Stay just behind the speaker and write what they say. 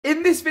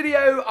In this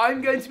video, I'm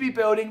going to be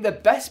building the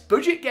best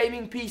budget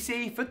gaming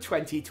PC for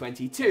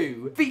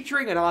 2022,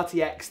 featuring an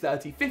RTX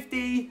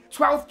 3050,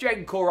 12th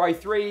gen Core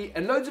i3,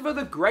 and loads of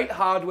other great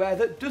hardware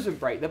that doesn't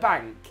break the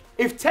bank.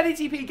 If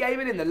 1080p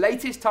gaming in the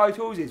latest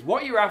titles is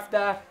what you're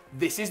after,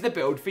 this is the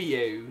build for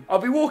you. I'll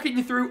be walking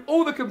you through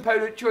all the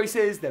component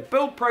choices, the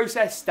build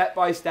process step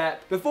by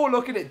step, before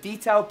looking at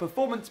detailed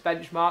performance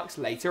benchmarks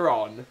later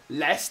on.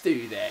 Let's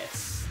do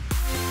this.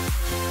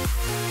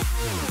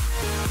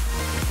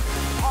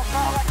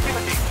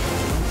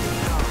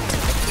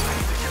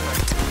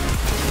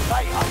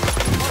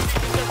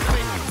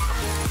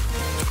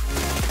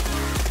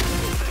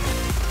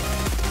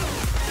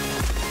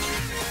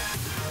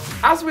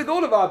 As with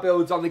all of our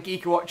builds on the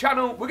GeekaWhat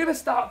channel, we're going to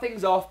start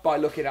things off by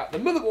looking at the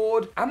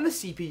motherboard and the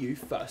CPU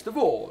first of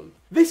all.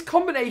 This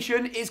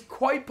combination is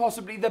quite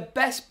possibly the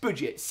best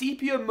budget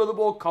CPU and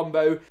motherboard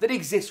combo that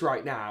exists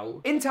right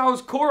now.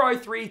 Intel's Core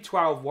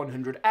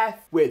i3-12100F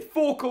with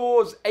 4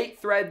 cores, 8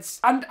 threads,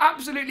 and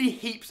absolutely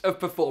heaps of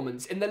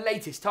performance in the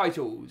latest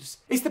titles.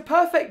 It's the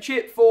perfect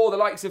chip for the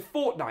likes of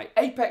Fortnite,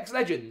 Apex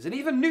Legends, and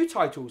even new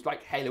titles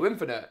like Halo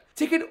Infinite,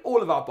 ticking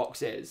all of our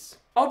boxes.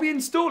 I'll be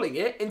installing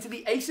it into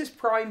the ASUS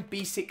Prime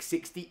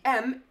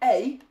B660M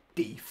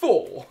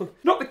D4.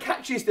 Not the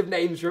catchiest of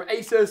names from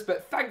ASUS,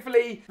 but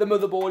thankfully the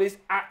motherboard is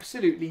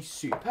absolutely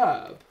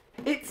superb.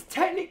 It's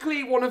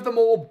technically one of the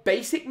more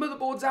basic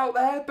motherboards out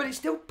there, but it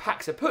still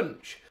packs a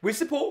punch. With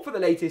support for the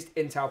latest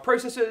Intel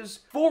processors,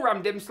 4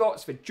 RAM DIMM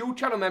slots for dual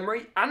channel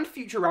memory and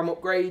future RAM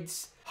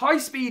upgrades,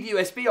 high-speed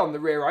USB on the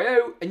rear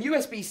I/O, and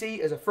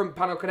USB-C as a front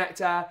panel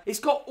connector, it's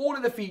got all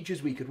of the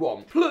features we could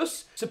want.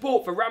 Plus,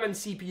 support for RAM and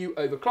CPU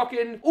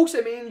overclocking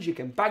also means you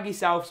can bag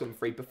yourself some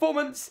free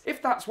performance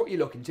if that's what you're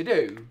looking to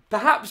do.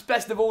 Perhaps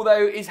best of all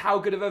though is how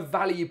good of a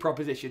value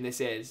proposition this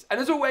is. And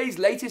as always,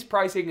 latest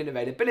pricing and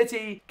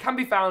availability can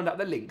be found at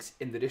the links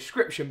in the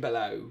description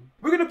below.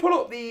 We're going to pull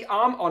up the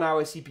arm on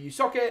our CPU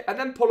socket and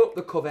then pull up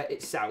the cover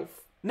itself.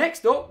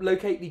 Next up,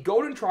 locate the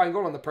golden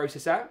triangle on the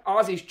processor.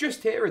 Ours is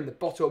just here in the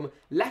bottom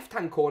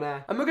left-hand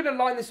corner, and we're going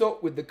to line this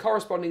up with the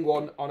corresponding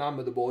one on our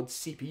motherboard's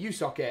CPU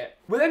socket.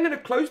 We're then going to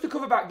close the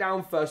cover back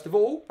down first of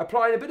all,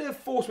 applying a bit of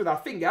force with our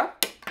finger,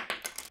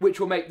 which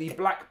will make the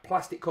black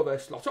plastic cover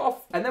slot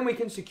off, and then we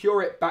can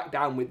secure it back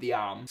down with the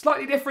arm.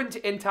 Slightly different to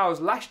Intel's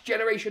last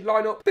generation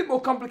lineup, a bit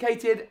more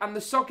complicated, and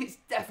the socket's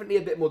definitely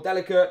a bit more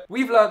delicate.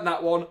 We've learned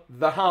that one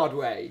the hard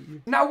way.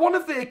 Now, one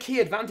of the key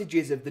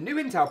advantages of the new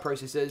Intel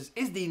processors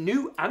is the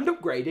new and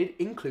upgraded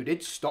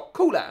included stock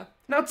cooler.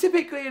 Now,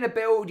 typically in a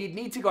build, you'd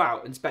need to go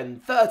out and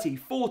spend $30,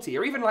 $40,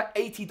 or even like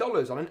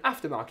 $80 on an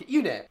aftermarket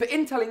unit, but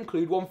Intel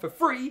include one for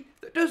free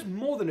that does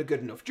more than a good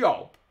enough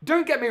job.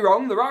 Don't get me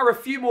wrong, there are a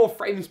few more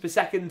frames per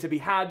second to be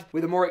had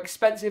with a more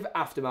expensive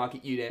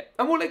aftermarket unit,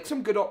 and we'll link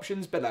some good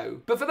options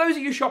below. But for those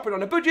of you shopping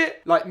on a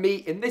budget, like me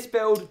in this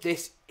build,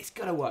 this is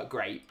gonna work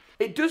great.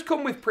 It does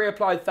come with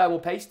pre-applied thermal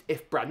paste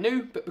if brand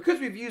new, but because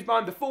we've used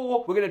mine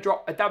before, we're going to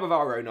drop a dab of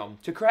our own on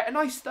to create a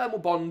nice thermal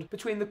bond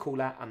between the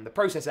cooler and the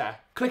processor.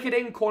 Click it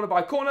in corner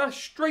by corner,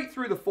 straight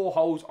through the 4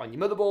 holes on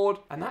your motherboard,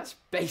 and that's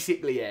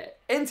basically it.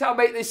 Intel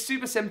made this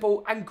super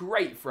simple and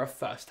great for a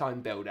first-time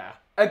builder.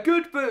 A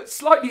good but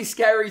slightly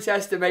scary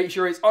test to make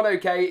sure it's on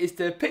okay is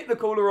to pick the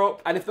cooler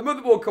up, and if the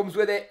motherboard comes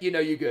with it, you know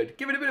you're good.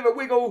 Give it a bit of a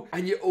wiggle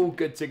and you're all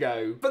good to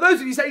go. For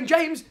those of you saying,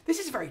 James, this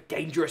is a very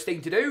dangerous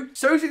thing to do,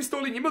 so is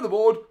installing your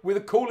motherboard with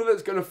a cooler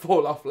that's going to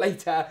fall off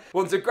later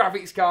once a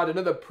graphics card and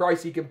other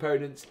pricey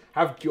components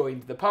have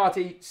joined the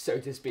party, so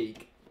to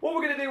speak. What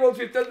we're going to do once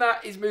we've done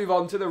that is move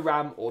on to the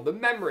RAM or the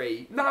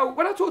memory. Now,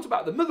 when I talked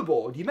about the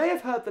motherboard, you may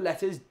have heard the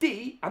letters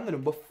D and the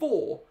number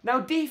 4. Now,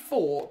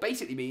 D4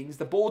 basically means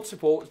the board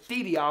supports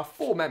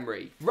DDR4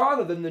 memory,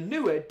 rather than the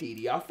newer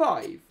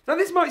DDR5. Now,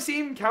 this might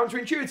seem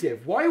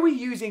counterintuitive. Why are we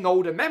using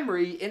older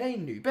memory in a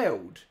new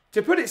build?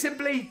 To put it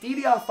simply,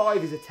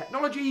 DDR5 as a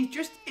technology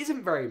just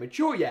isn't very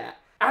mature yet.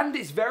 And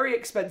it's very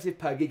expensive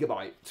per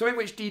gigabyte, something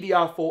which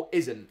DDR4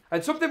 isn't.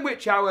 And something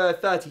which our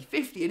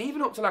 3050 and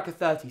even up to like a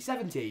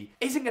 3070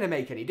 isn't going to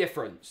make any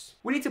difference.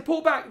 We need to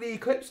pull back the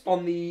clips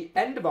on the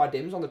end of our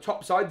DIMMs on the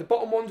top side. The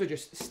bottom ones are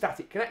just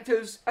static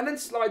connectors, and then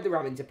slide the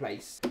RAM into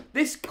place.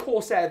 This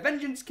Corsair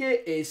Vengeance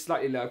kit is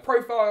slightly lower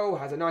profile,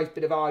 has a nice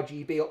bit of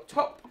RGB up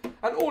top,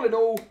 and all in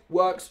all,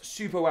 works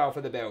super well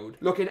for the build.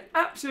 Looking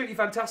absolutely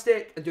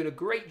fantastic and doing a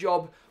great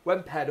job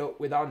when paired up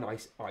with our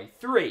nice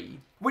i3.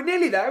 We're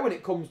nearly there when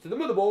it comes to the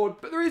motherboard,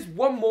 but there is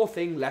one more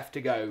thing left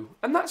to go,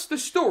 and that's the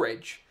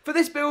storage. For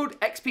this build,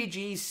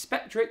 XPG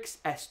Spectrix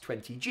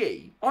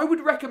S20G. I would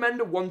recommend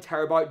a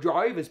 1TB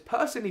drive, as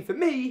personally for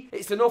me,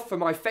 it's enough for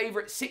my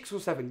favourite 6 or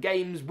 7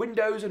 games,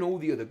 Windows and all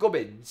the other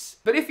gubbins.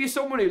 But if you're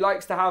someone who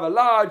likes to have a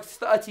large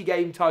 30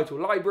 game title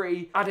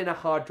library, add in a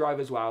hard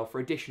drive as well for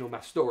additional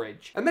mass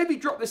storage. And maybe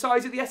drop the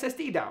size of the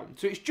SSD down,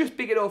 so it's just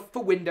big enough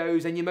for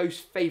Windows and your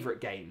most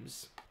favourite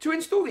games. To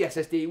install the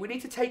SSD, we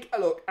need to take a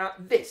look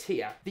at this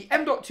here, the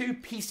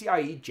M.2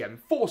 PCIe Gen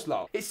 4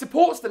 slot. It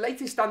supports the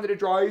latest standard of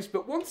drives,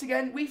 but once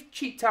again, we've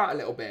cheaped out a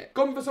little bit.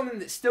 Gone for something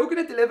that's still going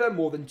to deliver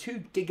more than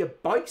 2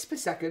 gigabytes per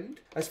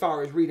second, as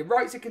far as read and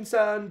writes are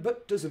concerned,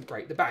 but doesn't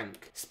break the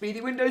bank. Speedy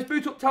Windows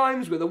boot up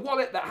times with a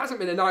wallet that hasn't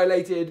been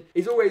annihilated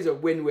is always a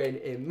win-win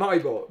in my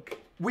book.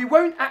 We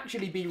won't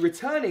actually be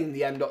returning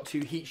the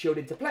M.2 heat shield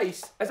into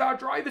place, as our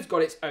driver's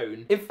got its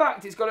own. In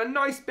fact, it's got a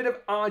nice bit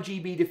of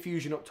RGB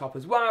diffusion up top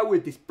as well,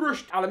 with this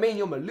brushed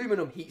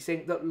aluminum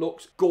heatsink that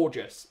looks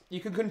gorgeous.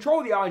 You can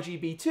control the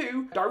RGB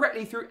too,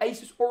 directly through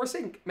ASUS or a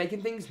sync,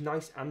 making things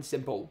nice and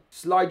simple.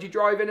 Slide your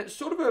drive in at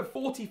sort of a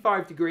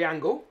 45-degree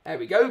angle. There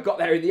we go, got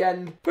there in the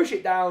end. Push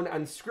it down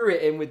and screw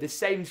it in with the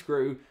same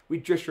screw we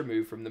just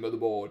removed from the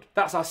motherboard.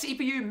 That's our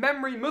CPU,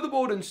 memory,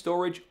 motherboard and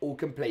storage all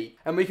complete.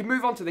 And we can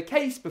move on to the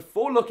case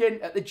before looking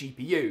at the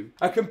GPU.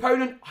 A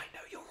component I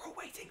know you're all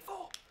waiting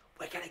for.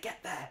 We're gonna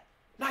get there.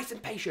 Nice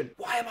and patient.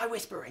 Why am I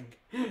whispering?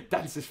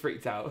 Dancer's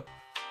freaked out.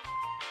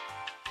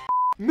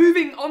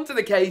 Moving on to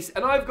the case,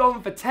 and I've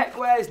gone for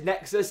Tecware's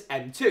Nexus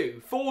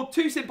M2 for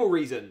 2 simple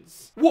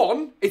reasons.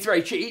 1, it's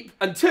very cheap,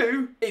 and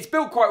 2, it's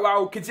built quite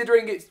well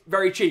considering it's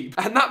very cheap.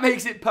 And that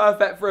makes it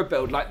perfect for a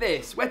build like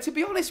this, where to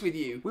be honest with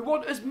you, we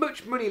want as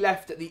much money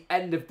left at the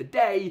end of the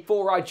day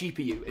for our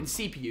GPU and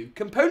CPU,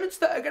 components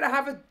that are going to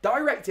have a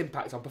direct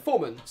impact on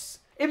performance.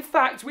 In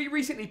fact, we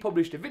recently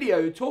published a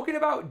video talking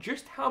about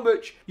just how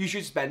much you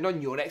should spend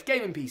on your next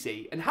gaming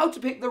PC and how to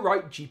pick the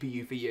right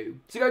GPU for you.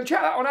 So go and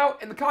check that one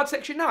out in the card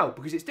section now,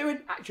 because it's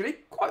doing actually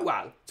quite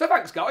well. So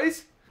thanks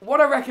guys. What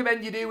I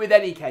recommend you do with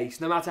any case,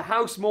 no matter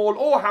how small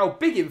or how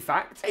big in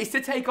fact, is to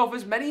take off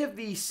as many of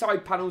the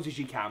side panels as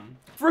you can.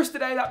 For us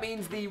today, that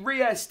means the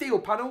rear steel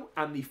panel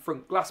and the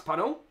front glass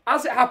panel.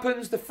 As it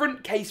happens, the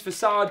front case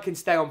facade can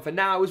stay on for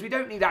now, as we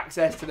don't need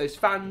access to those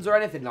fans or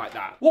anything like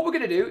that. What we're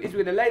going to do is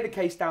we're going to lay the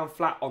case down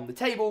flat on the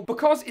table,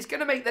 because it's going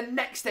to make the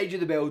next stage of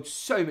the build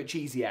so much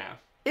easier.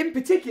 In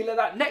particular,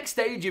 that next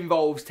stage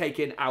involves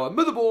taking our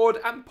motherboard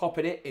and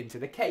popping it into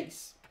the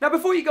case. Now,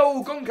 before you go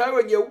all gonko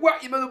and you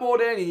whack your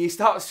motherboard in and you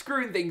start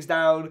screwing things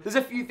down, there's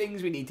a few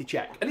things we need to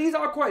check, and these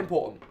are quite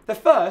important. The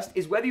first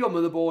is whether your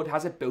motherboard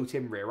has a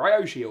built-in rear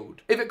I/O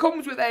shield. If it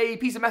comes with a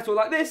piece of metal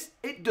like this,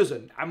 it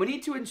doesn't, and we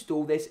need to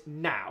install this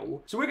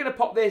now. So we're going to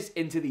pop this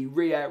into the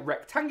rear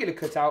rectangular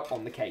cutout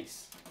on the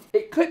case.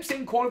 It clips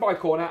in corner by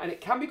corner and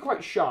it can be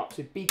quite sharp,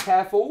 so be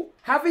careful.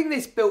 Having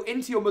this built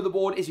into your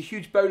motherboard is a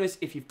huge bonus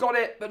if you've got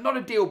it, but not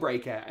a deal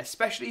breaker,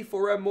 especially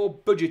for a more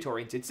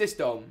budget-oriented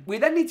system. We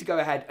then need to go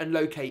ahead and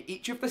locate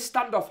each of the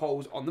standoff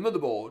holes on the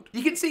motherboard.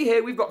 You can see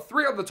here we've got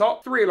 3 on the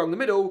top, 3 along the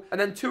middle, and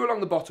then 2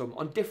 along the bottom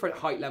on different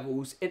height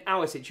levels in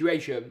our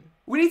situation.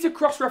 We need to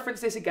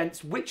cross-reference this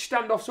against which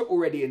standoffs are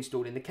already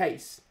installed in the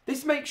case.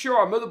 This makes sure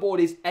our motherboard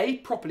is A,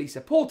 properly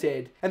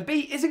supported, and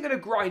B, isn't going to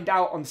grind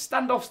out on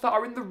standoffs that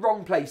are in the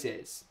wrong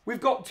places.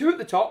 We've got 2 at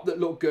the top that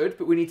look good,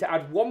 but we need to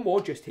add 1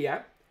 more just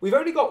here. We've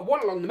only got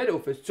 1 along the middle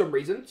for some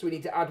reason, so we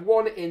need to add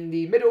 1 in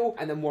the middle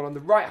and then 1 on the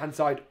right-hand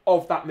side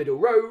of that middle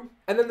row.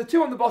 And then the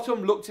 2 on the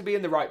bottom look to be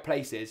in the right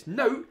places.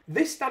 Note,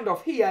 this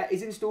standoff here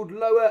is installed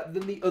lower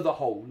than the other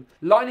hole,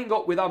 lining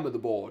up with our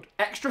motherboard.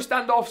 Extra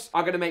standoffs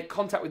are going to make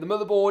contact with the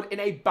motherboard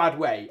in a bad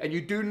way, and you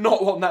do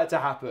not want that to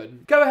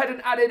happen. Go ahead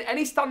and add in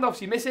any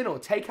standoffs you're missing or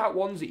take out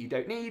ones that you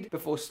don't need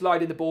before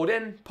sliding the board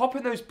in,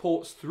 popping those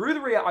ports through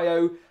the rear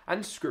I/O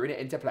and screwing it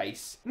into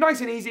place. Nice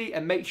and easy,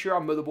 and make sure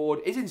our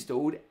motherboard is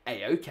installed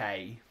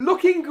A-OK.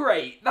 Looking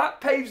great.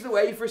 That paves the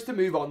way for us to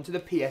move on to the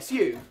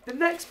PSU, the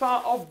next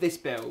part of this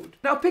build.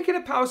 Now, picking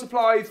a power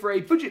supply for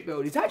a budget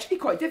build is actually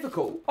quite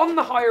difficult. On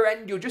the higher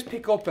end, you'll just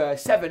pick up a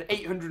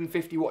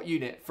 850 watt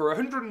unit for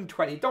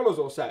 $120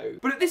 or so.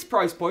 But at this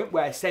price point,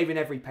 where saving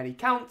every penny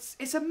counts,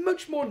 it's a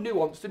much more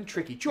nuanced and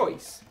tricky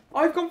choice.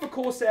 I've gone for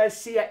Corsair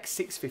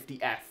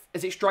CX650F,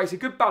 as it strikes a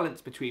good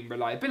balance between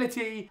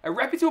reliability, a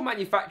reputable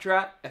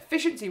manufacturer,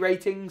 efficiency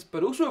ratings,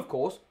 but also, of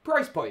course,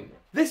 price point.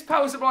 This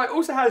power supply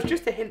also has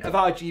just a hint of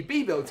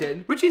RGB built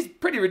in, which is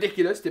pretty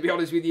ridiculous to be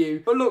honest with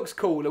you, but looks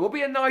cool and will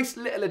be a nice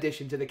little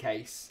addition to the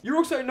case. You're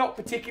also not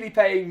particularly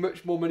paying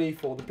much more money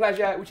for the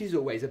pleasure, which is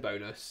always a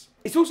bonus.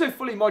 It's also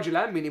fully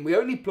modular, meaning we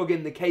only plug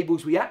in the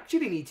cables we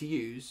actually need to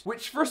use,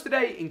 which for us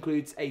today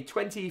includes a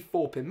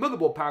 24-pin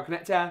motherboard power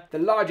connector, the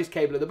largest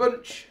cable of the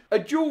bunch, a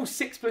dual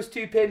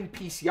 6+2-pin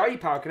PCIe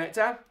power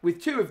connector,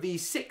 with 2 of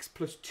these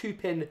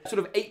 6+2-pin, sort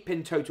of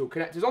 8-pin total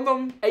connectors on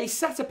them, a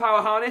SATA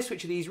power harness,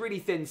 which are these really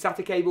thin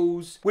SATA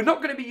cables. We're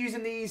not going to be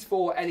using these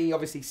for any,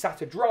 obviously,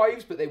 SATA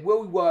drives, but they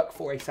will work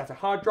for a SATA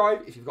hard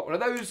drive if you've got one of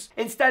those.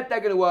 Instead, they're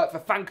going to work for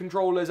fan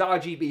controllers,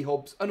 RGB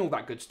hubs, and all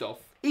that good stuff.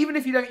 Even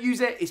if you don't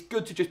use it, it's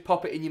good to just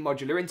pop it in your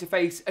modular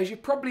interface, as you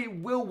probably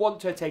will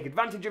want to take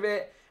advantage of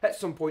it at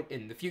some point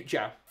in the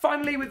future.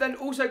 Finally, we've then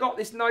also got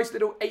this nice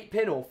little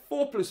 8-pin or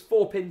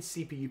 4+4-pin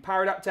CPU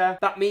power adapter.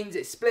 That means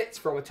it splits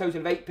from a total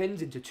of 8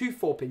 pins into 2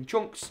 4-pin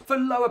chunks for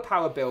lower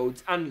power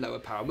builds and lower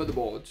power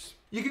motherboards.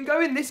 You can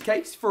go in this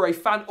case for a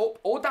fan up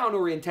or down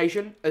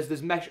orientation, as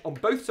there's mesh on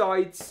both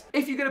sides.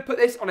 If you're going to put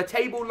this on a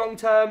table long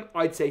term,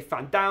 I'd say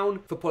fan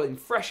down for pulling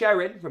fresh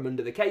air in from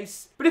under the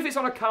case. But if it's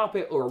on a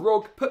carpet or a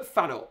rug, put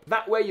fan up.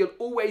 That way you'll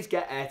always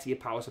get air to your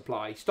power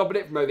supply, stopping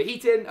it from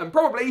overheating and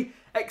probably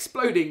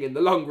exploding in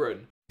the long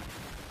run.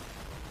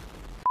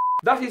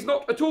 That is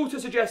not at all to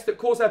suggest that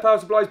Corsair power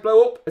supplies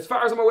blow up. As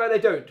far as I'm aware, they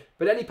don't.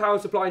 But any power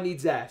supply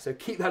needs air, so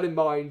keep that in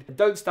mind and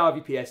don't starve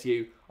your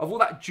PSU of all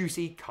that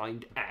juicy,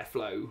 kind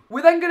airflow.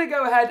 We're then going to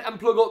go ahead and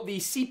plug up the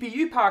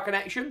CPU power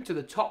connection to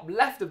the top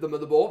left of the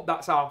motherboard.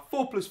 That's our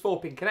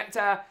 4+4 pin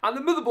connector, and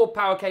the motherboard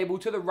power cable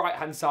to the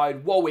right-hand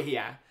side while we're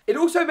here. It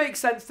also makes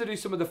sense to do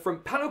some of the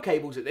front panel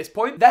cables at this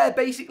point. They're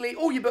basically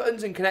all your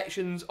buttons and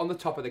connections on the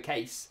top of the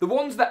case. The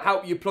ones that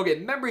help you plug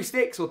in memory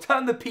sticks or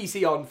turn the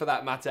PC on for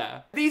that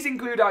matter. These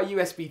include our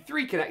USB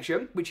 3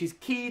 connection, which is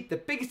keyed, the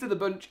biggest of the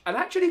bunch, and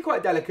actually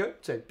quite delicate,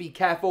 so be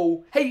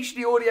careful.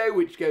 HD audio,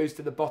 which goes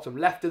to the bottom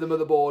left of the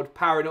motherboard,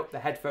 powering up the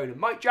headphone and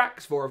mic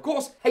jacks for, of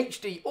course,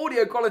 HD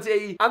audio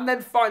quality. And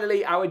then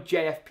finally, our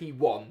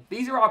JFP1.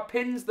 These are our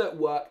pins that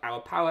work our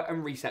power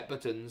and reset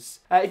buttons.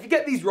 If you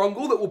get these wrong,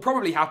 all that will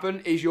probably happen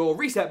is your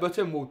reset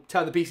button will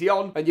turn the PC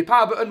on and your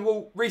power button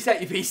will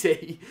reset your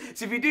PC.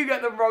 So if you do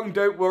get them wrong,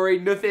 don't worry,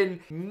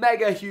 nothing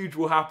mega huge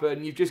will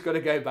happen. You've just got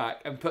to go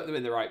back and put them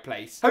in the right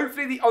place.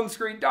 Hopefully the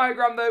on-screen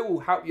diagram though will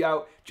help you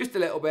out just a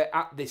little bit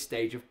at this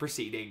stage of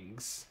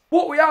proceedings.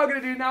 What we are going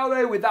to do now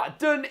though, with that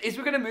done, is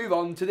we're going to move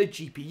on to the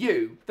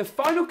GPU, the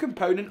final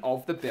component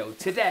of the build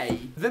today.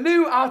 The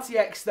new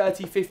RTX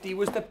 3050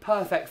 was the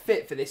perfect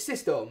fit for this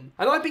system,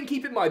 and I've been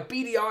keeping my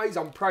beady eyes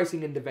on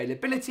pricing and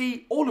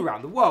availability all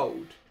around the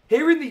world.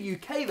 Here in the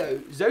UK though,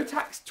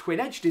 Zotac's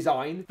TwinEdge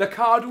design, the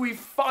card we've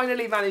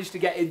finally managed to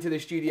get into the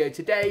studio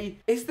today,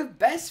 is the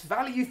best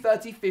value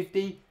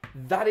 3050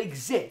 that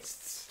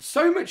exists.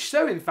 So much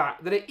so, in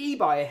fact, that at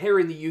Ebuyer here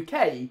in the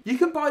UK, you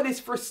can buy this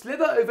for a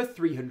slither over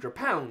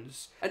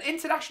 £300. And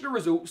international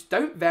results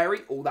don't vary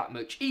all that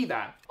much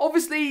either.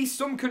 Obviously,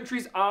 some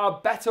countries are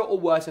better or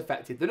worse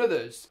affected than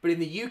others. But in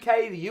the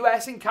UK, the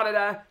US and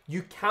Canada,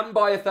 you can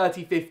buy a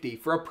 3050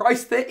 for a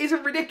price that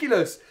isn't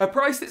ridiculous. A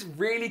price that's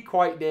really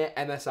quite near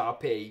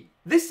MSRP.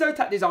 This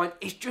Zotac design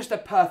is just a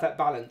perfect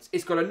balance.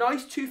 It's got a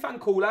nice 2-fan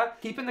cooler,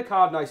 keeping the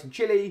card nice and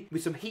chilly,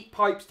 with some heat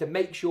pipes to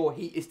make sure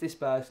heat is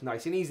dispersed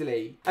nice and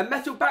easily. A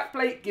metal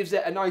backplate gives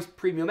it a nice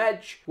premium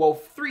edge, while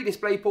 3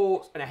 display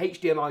ports and a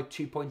HDMI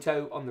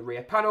 2.0 on the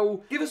rear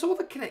panel give us all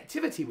the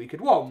connectivity we could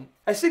want.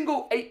 A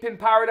single 8-pin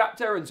power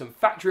adapter and some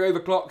factory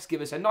overclocks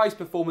give us a nice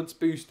performance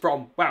boost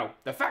from, well,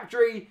 the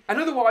factory, and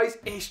otherwise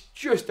it's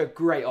just a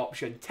great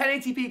option.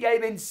 1080p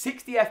gaming,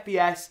 60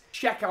 FPS,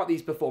 check out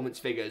these performance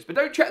figures, but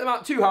don't check them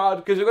out too hard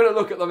because we're going to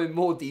look at them in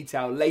more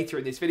detail later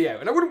in this video,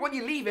 and I wouldn't want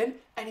you leaving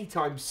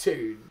anytime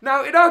soon.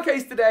 Now, in our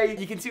case today,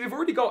 you can see we've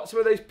already got some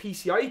of those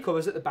PCIe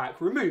covers at the back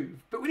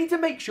removed, but we need to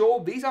make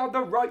sure these are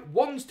the right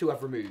ones to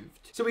have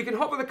removed. So we can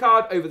hover the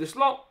card over the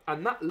slot,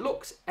 and that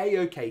looks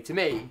a-okay to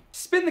me.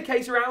 Spin the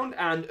case around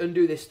and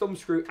undo this thumb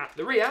screw at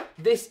the rear.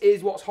 This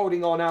is what's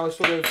holding on our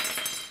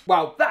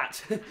well,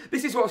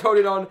 this is what's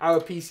holding on our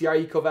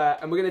PCIe cover,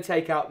 and we're going to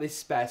take out this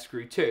spare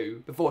screw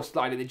too, before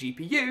sliding the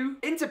GPU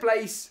into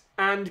place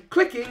and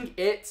clicking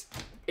it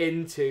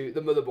into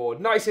the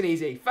motherboard. Nice and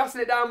easy. Fasten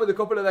it down with a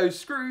couple of those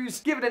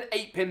screws, give it an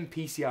 8-pin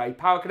PCIe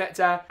power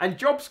connector, and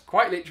job's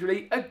quite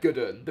literally a good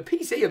one. The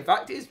PC, in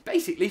fact, is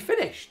basically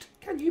finished.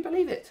 Can you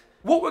believe it?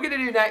 What we're going to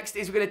do next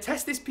is we're going to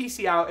test this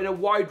PC out in a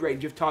wide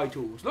range of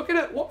titles, looking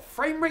at what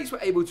frame rates we're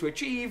able to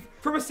achieve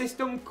from a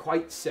system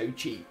quite so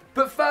cheap.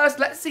 But first,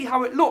 let's see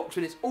how it looks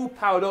when it's all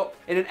powered up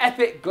in an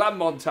epic glam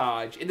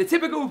montage in the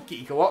typical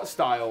GeekaWhat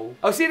style.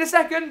 I'll see you in a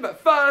second, but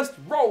first,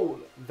 roll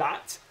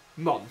that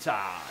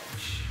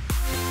montage.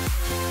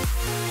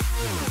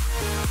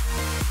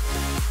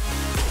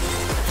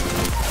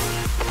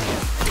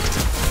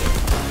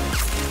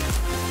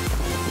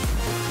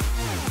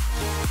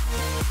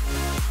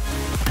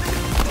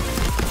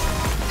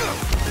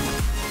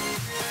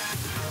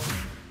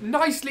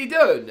 Nicely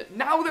done!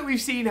 Now that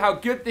we've seen how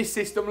good this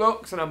system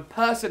looks, and I'm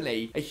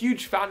personally a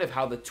huge fan of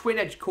how the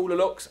TwinEdge cooler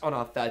looks on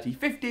our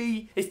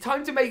 3050, it's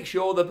time to make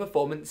sure the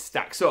performance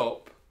stacks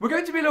up. We're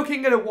going to be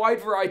looking at a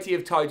wide variety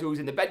of titles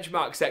in the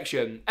benchmark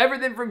section,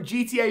 everything from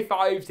GTA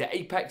 5 to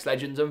Apex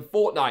Legends and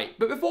Fortnite.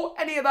 But before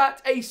any of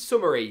that, a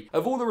summary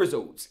of all the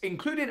results,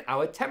 including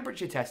our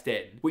temperature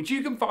testing, which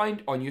you can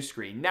find on your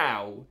screen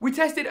now. We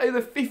tested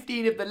over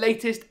 15 of the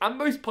latest and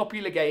most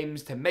popular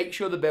games to make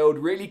sure the build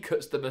really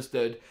cuts the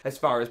mustard as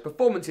far as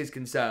performance is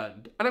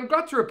concerned, and I'm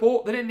glad to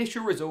report that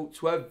initial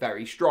results were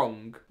very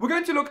strong. We're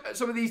going to look at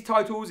some of these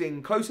titles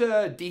in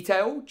closer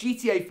detail.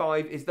 GTA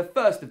 5 is the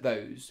first of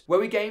those, where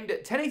we gamed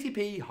at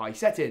 1080p high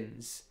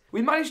settings.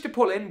 We managed to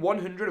pull in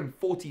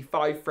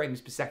 145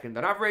 frames per second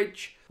on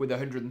average, with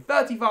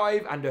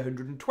 135 and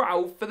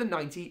 112 for the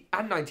 90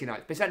 and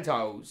 99th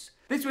percentiles.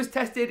 This was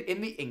tested in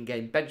the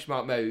in-game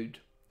benchmark mode.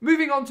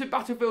 Moving on to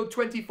Battlefield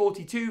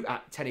 2042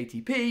 at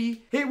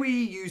 1080p, here we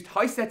used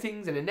high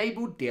settings and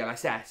enabled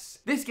DLSS.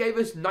 This gave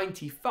us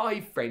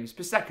 95 frames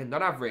per second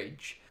on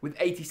average, with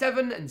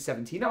 87 and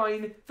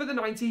 79 for the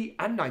 90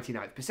 and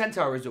 99th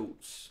percentile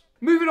results.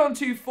 Moving on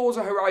to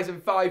Forza Horizon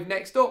 5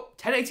 next up,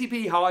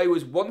 1080p high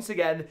was once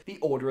again the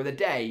order of the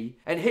day,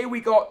 and here we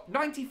got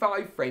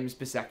 95 frames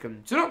per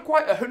second. So not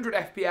quite 100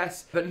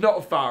 FPS, but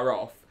not far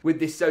off, with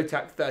this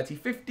Zotac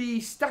 3050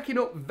 stacking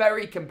up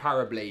very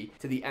comparably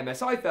to the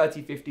MSI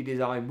 3050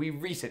 design we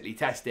recently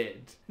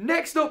tested.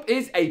 Next up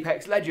is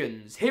Apex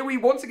Legends. Here we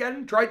once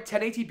again tried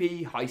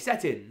 1080p high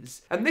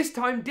settings, and this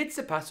time did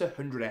surpass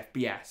 100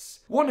 FPS,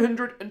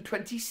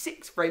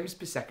 126 frames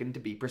per second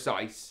to be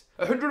precise.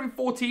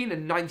 114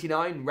 and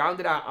 99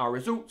 rounded out our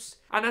results,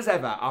 and as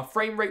ever, our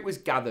frame rate was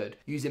gathered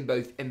using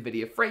both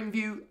NVIDIA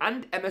FrameView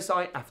and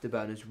MSI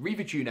Afterburner's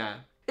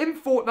RevaTuner. In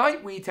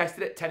Fortnite, we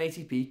tested at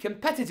 1080p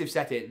competitive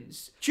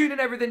settings, tuning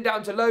everything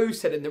down to low,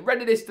 setting the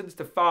render distance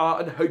to far,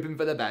 and hoping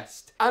for the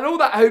best. And all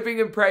that hoping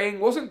and praying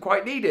wasn't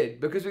quite needed,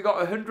 because we got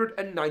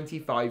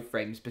 195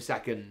 frames per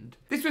second.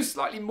 This was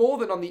slightly more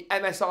than on the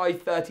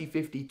MSI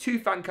 3050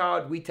 2-fan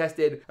card we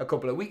tested a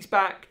couple of weeks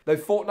back, though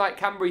Fortnite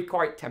can be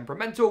quite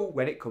temperamental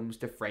when it comes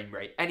to frame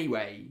rate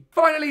anyway.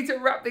 Finally, to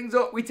wrap things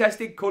up, we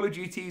tested Call of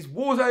Duty's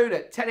Warzone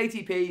at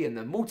 1080p and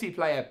the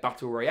multiplayer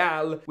Battle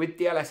Royale with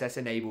DLSS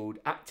enabled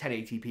at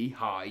 1080p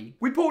high.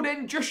 We pulled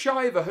in just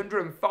shy of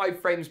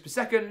 105 frames per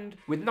second,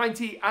 with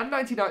 90 and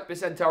 99th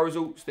percentile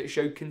results that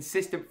showed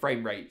consistent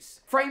frame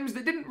rates. Frames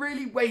that didn't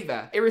really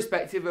waver,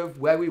 irrespective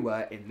of where we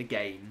were in the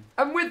game.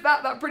 And with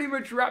that, that pretty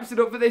much wraps it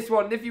up for this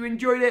one. If you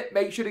enjoyed it,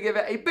 make sure to give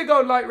it a big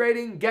old like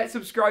rating, get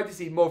subscribed to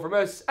see more from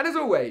us, and as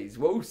always,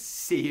 we'll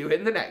see you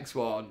in the next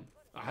one.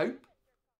 I hope.